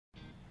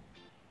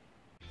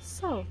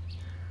So,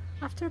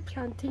 after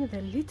planting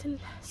the little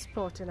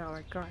spot in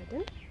our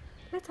garden,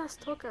 let us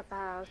talk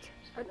about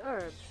an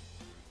herb.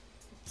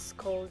 It's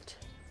called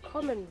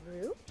common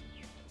rue,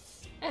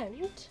 and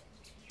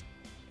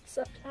it's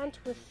a plant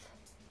with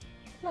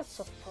lots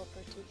of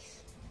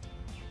properties.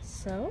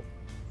 So,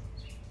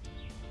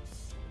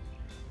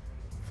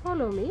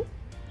 follow me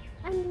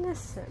and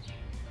listen.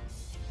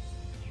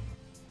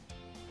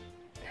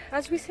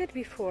 As we said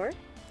before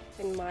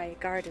in my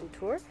garden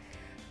tour,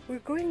 we're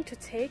going to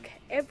take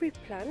every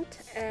plant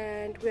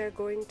and we are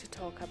going to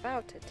talk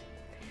about it.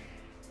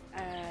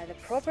 The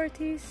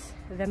properties,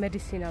 the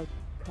medicinal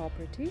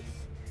properties,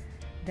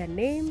 the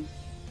name,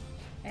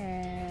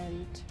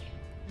 and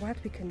what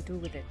we can do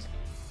with it.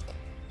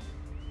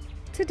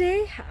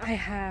 Today I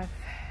have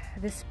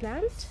this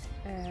plant.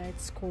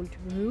 It's called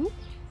rue,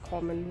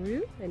 common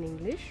rue in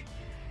English.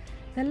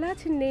 The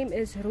Latin name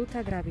is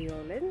Ruta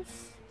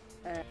graveolens.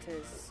 It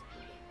is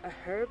a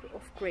herb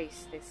of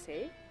grace, they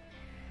say.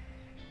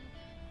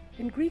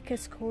 In Greek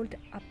it's called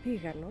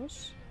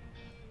apiganos.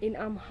 In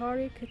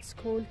Amharic it's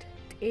called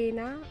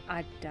Ena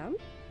Adam.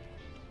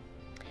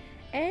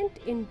 And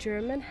in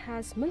German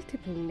has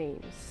multiple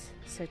names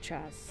such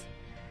as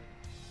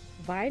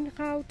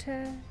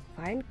Weinraute,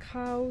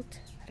 Weinkraut,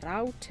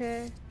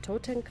 Raute,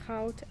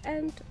 Totenkraut,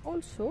 and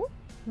also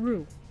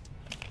rue.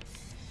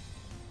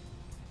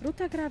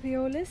 Ruta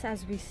graveolens,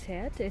 as we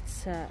said,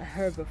 it's a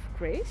herb of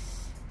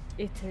grace.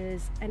 It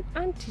is an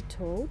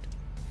antidote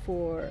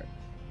for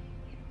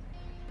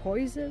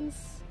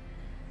poisons,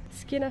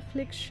 skin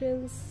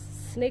afflictions,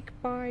 snake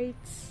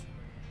bites,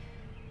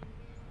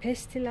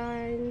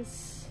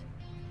 pestilence,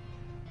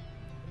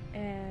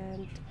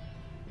 and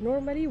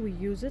normally we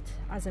use it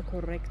as a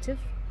corrective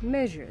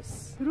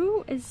measures.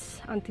 Rue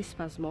is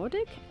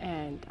antispasmodic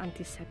and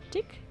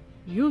antiseptic,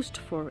 used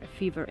for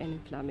fever and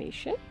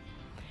inflammation.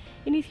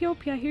 In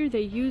Ethiopia here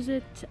they use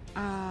it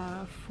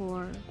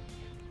for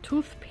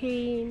tooth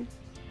pain,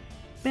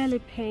 belly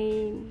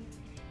pain,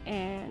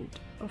 and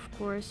of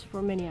course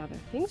for many other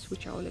things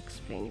which I will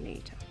explain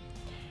later.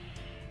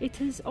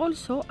 It is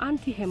also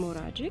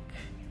anti-hemorrhagic.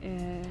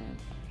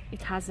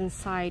 It has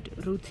inside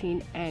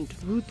rutin and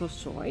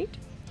rutossoid,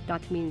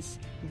 that means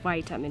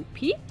vitamin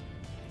P,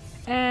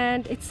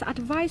 and it's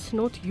advised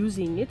not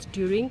using it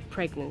during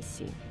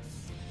pregnancy.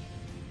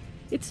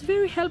 It's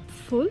very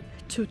helpful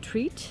to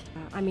treat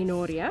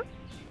amenorrhea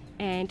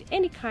and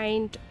any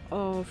kind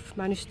of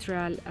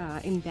menstrual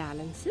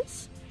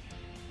imbalances,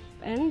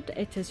 and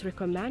it is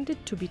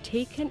recommended to be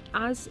taken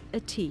as a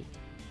tea.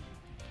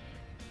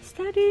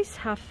 Studies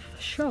have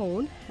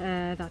shown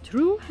that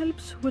rue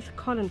helps with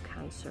colon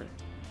cancer,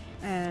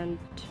 and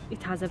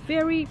it has a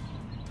very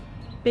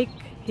big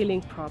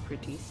healing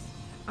properties.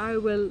 I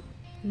will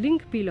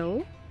link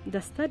below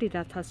the study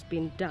that has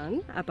been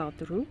done about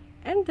the rue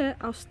and the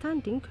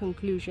outstanding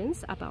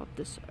conclusions about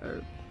this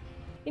herb.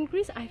 In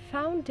Greece I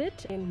found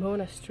it in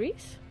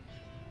monasteries,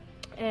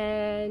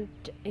 and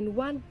in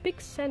one big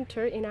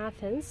center in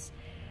Athens,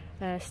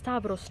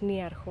 Stavros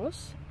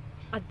Niarchos.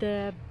 At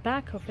the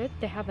back of it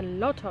they have a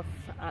lot of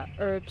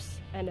herbs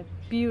and a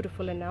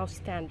beautiful and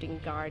outstanding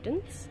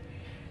gardens.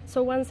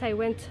 So once I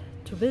went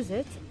to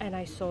visit and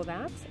I saw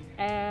that,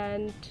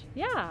 and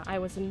yeah, I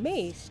was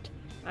amazed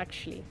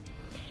actually.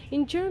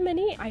 In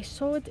Germany I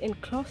saw it in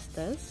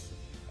cloisters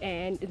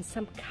and in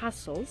some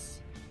castles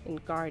in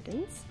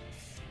gardens.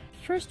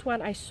 First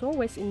one I saw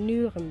was in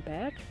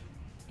Nuremberg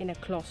in a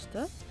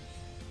cloister,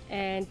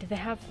 and they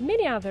have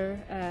many other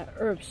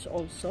herbs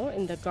also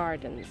in the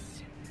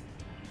gardens.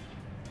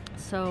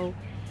 So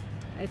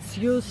it's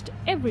used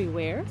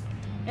everywhere,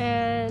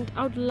 and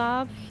I would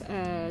love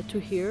to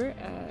hear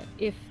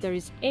if there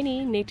is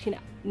any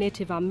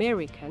Native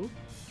American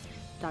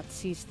that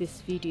sees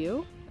this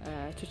video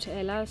to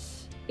tell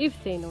us if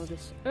they know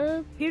this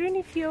herb. Here in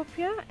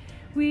Ethiopia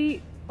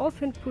we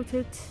often put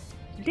it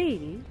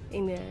daily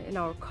in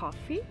our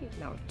coffee,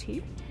 in our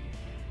tea,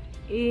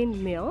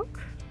 in milk,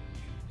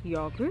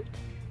 yogurt,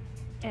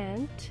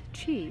 and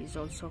cheese,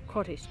 also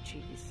cottage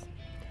cheese.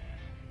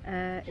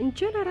 In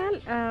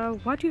general,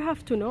 what you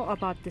have to know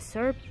about this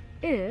herb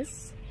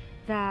is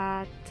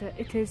that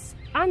it is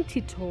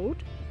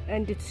antidote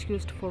and it's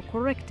used for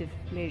corrective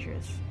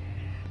measures.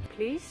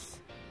 Please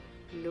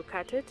look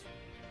at it,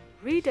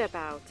 read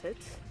about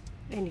it,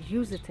 and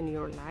use it in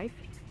your life.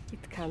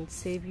 It can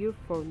save you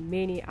for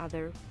many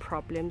other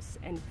problems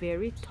and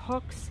very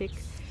toxic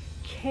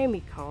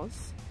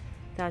chemicals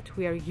that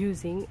we are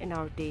using in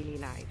our daily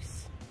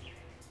lives.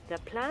 The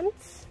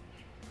plants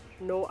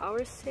know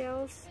our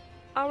cells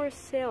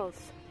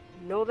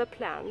know the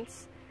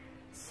plants,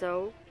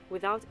 so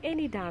without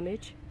any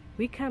damage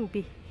we can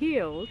be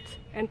healed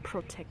and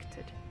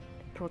protected.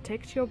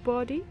 Protect your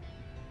body,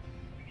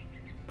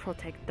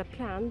 protect the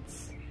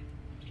plants,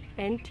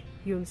 and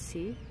you'll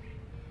see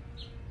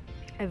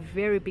a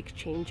very big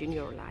change in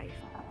your life.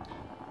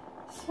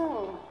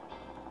 So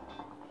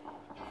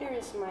here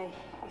is my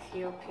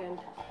Ethiopian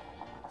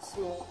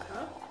small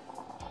cup,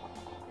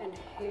 and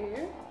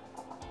here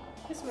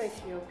is my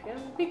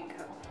Ethiopian big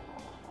cup,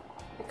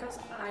 because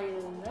I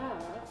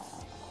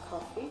love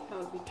coffee.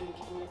 I'll be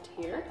drinking it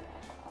here,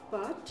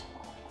 but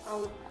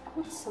I'll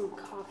put some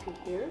coffee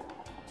here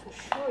to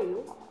show you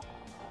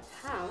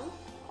how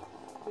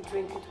we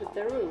drink it with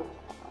the RUE.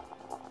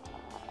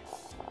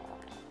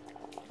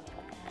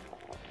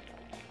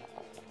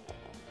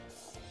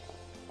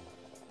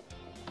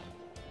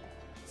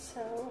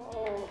 So,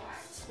 oh,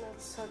 it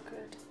smells so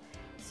good.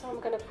 So I'm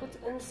gonna put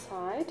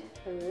inside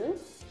the RUE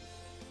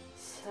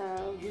so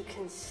you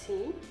can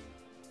see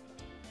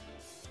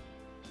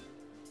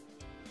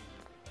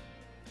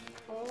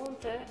all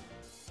the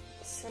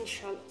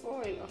essential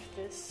oil of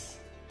this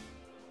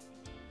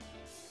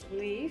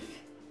leaf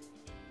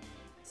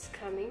is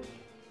coming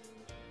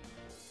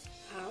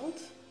out.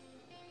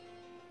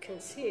 You can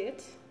see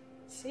it.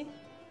 See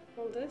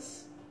all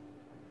this?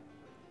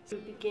 So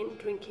begin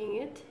drinking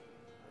it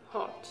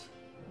hot.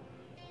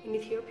 In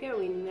Ethiopia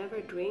we never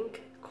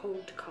drink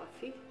cold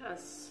coffee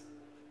as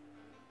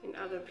in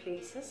other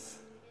places,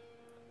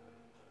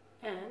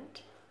 and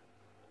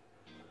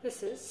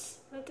this is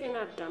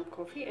antidote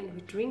coffee, and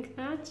we drink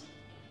that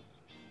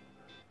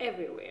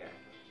everywhere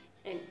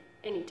and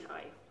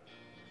anytime.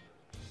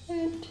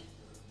 And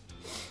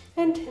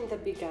in the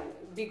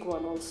big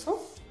one also.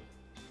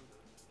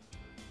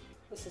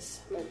 This is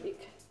my big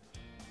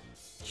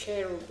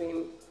cherubim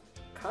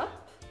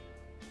cup,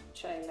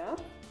 which I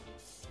love.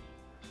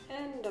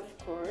 And of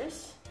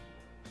course,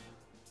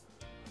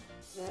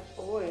 the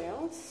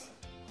oils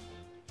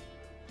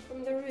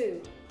from the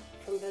RUE,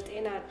 from that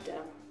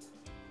antidote.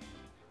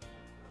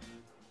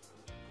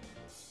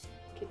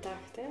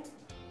 Κοιτάξτε,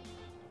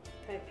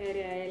 τα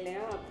αιθέρια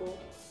έλαια από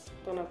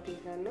τον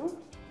απίγανο,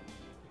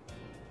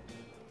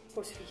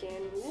 πώς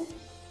βγαίνουνε.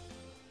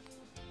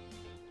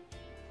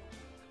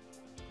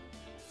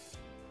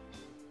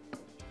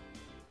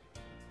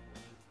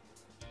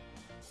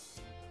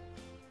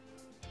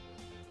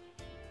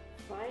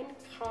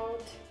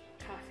 Weinkraut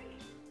coffee.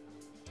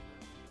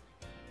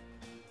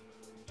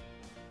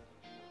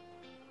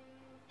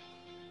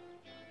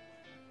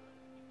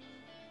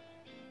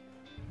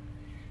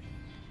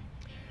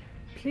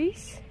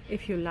 Please,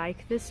 if you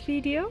like this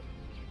video,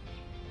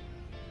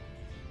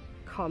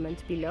 comment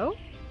below,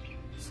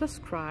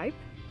 subscribe,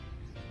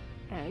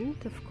 and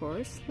of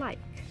course like.